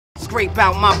scrape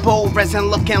out my bowl, resin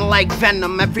looking like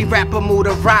venom. Every rapper move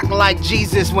to rock like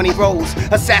Jesus when he rolls.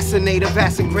 Assassinator,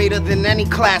 vast and greater than any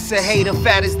class of hater.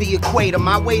 Fat as the equator,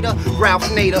 my waiter, Ralph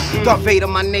Nader. Darth Vader,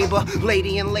 my neighbor,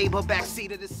 lady in labor,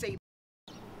 backseat of the saber.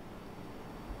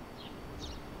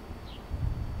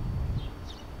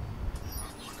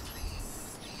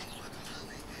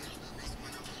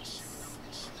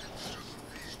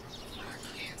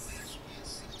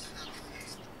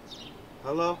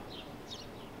 Hello?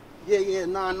 Yeah,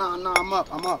 nah, I'm up,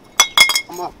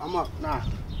 nah.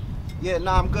 Yeah,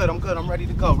 nah, I'm good, I'm ready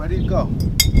to go.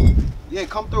 Yeah,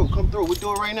 come through, we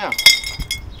do it right now.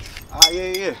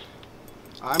 Yeah.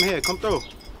 I'm here, come through.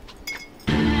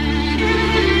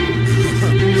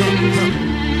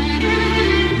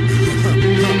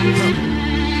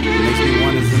 Makes me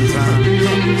wonder sometimes.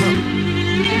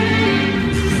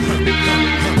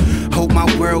 Hope my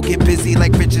world get busy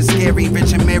like Rich and Scary.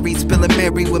 Rich and Mary, spilling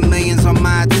Mary with millions on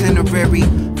my itinerary.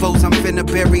 Foes I'm finna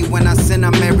bury, when I sin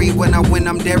I'm merry. When I win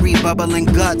I'm dairy, bubbling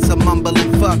guts, a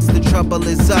mumbling fucks. The trouble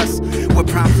is us, we're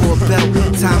prime for a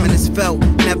belt. Timing is felt,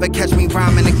 never catch me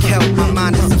rhyming a kelp. My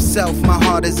mind is of self, my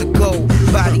heart is a gold.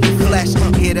 Body and flesh,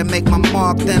 here to make my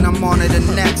mark. Then I'm on to the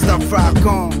next, I rock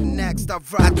on. I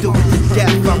do it to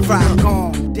death, I rock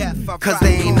on. Cause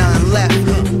there ain't nothing left.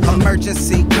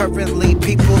 Emergency, currently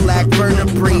people lack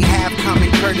vertebrae. Have common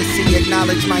courtesy,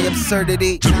 acknowledge my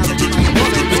absurdity.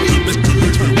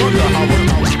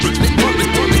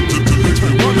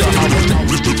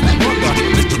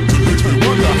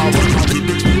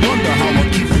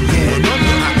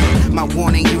 My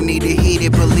warning, you need to heed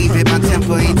it, believe it. My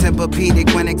temper ain't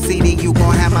Tempur-Pedic. When exceeded, you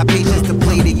gon' have my patience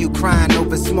depleted. You crying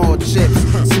over small chips,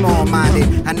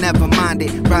 small-minded, I never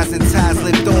minded. Rising tides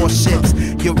lift all ships.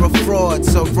 You're a fraud,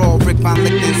 so raw, Rick von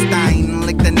Lichtenstein.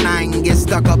 Lick the 9, get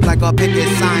stuck up like a picket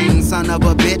sign. Son of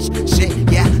a bitch, shit,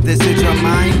 yeah, this is your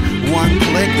mind. One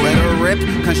click, let her rip,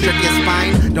 constrict your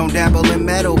spine. Don't dabble in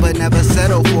metal, but never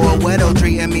settle for a weddle.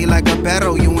 Treating me like a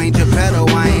battle, you ain't Geppetto.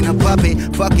 I ain't a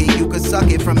puppet, fuck it, you could suck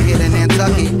it from here to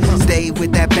Nantucket. Stay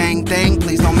with that bang thing,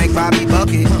 please don't make Bobby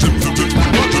bucket.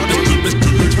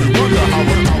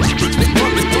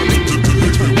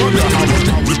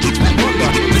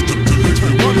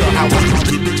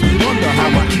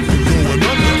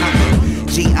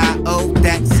 G.I.O.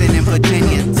 that's in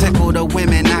Virginia. Tickle the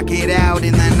women, knock it out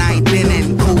in the night.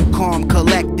 Inning, cool, calm,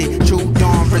 collected. True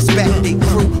dawn, respected.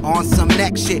 Crew on some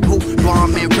next shit. Who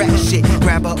bomb and wreck shit.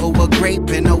 Grab her over grape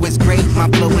and know it's great. My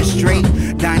flow is straight.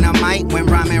 Dynamite when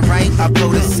rhyming right. I blow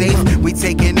the safe. We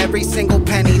taking every single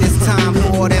penny this time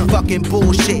for all that fucking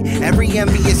bullshit. Every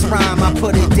envious rhyme I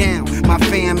put it down. My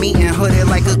fan meeting hooded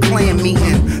like a clan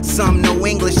meeting. Some know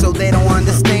English so they don't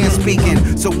understand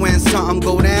speaking. So when something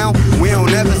go down, we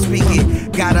don't ever speak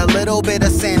it. Got a little bit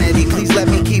of sanity, please let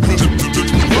me keep it.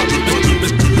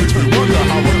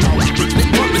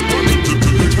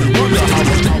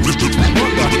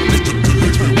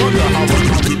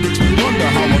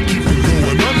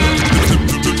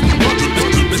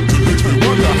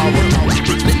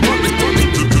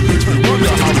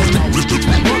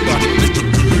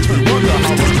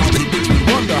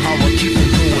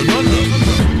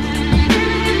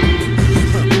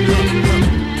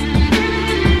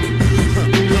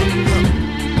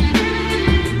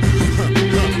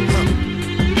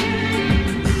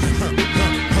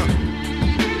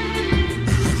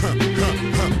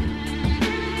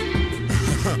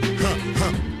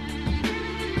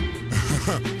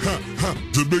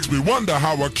 It makes me wonder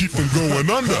how I keep from going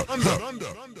under.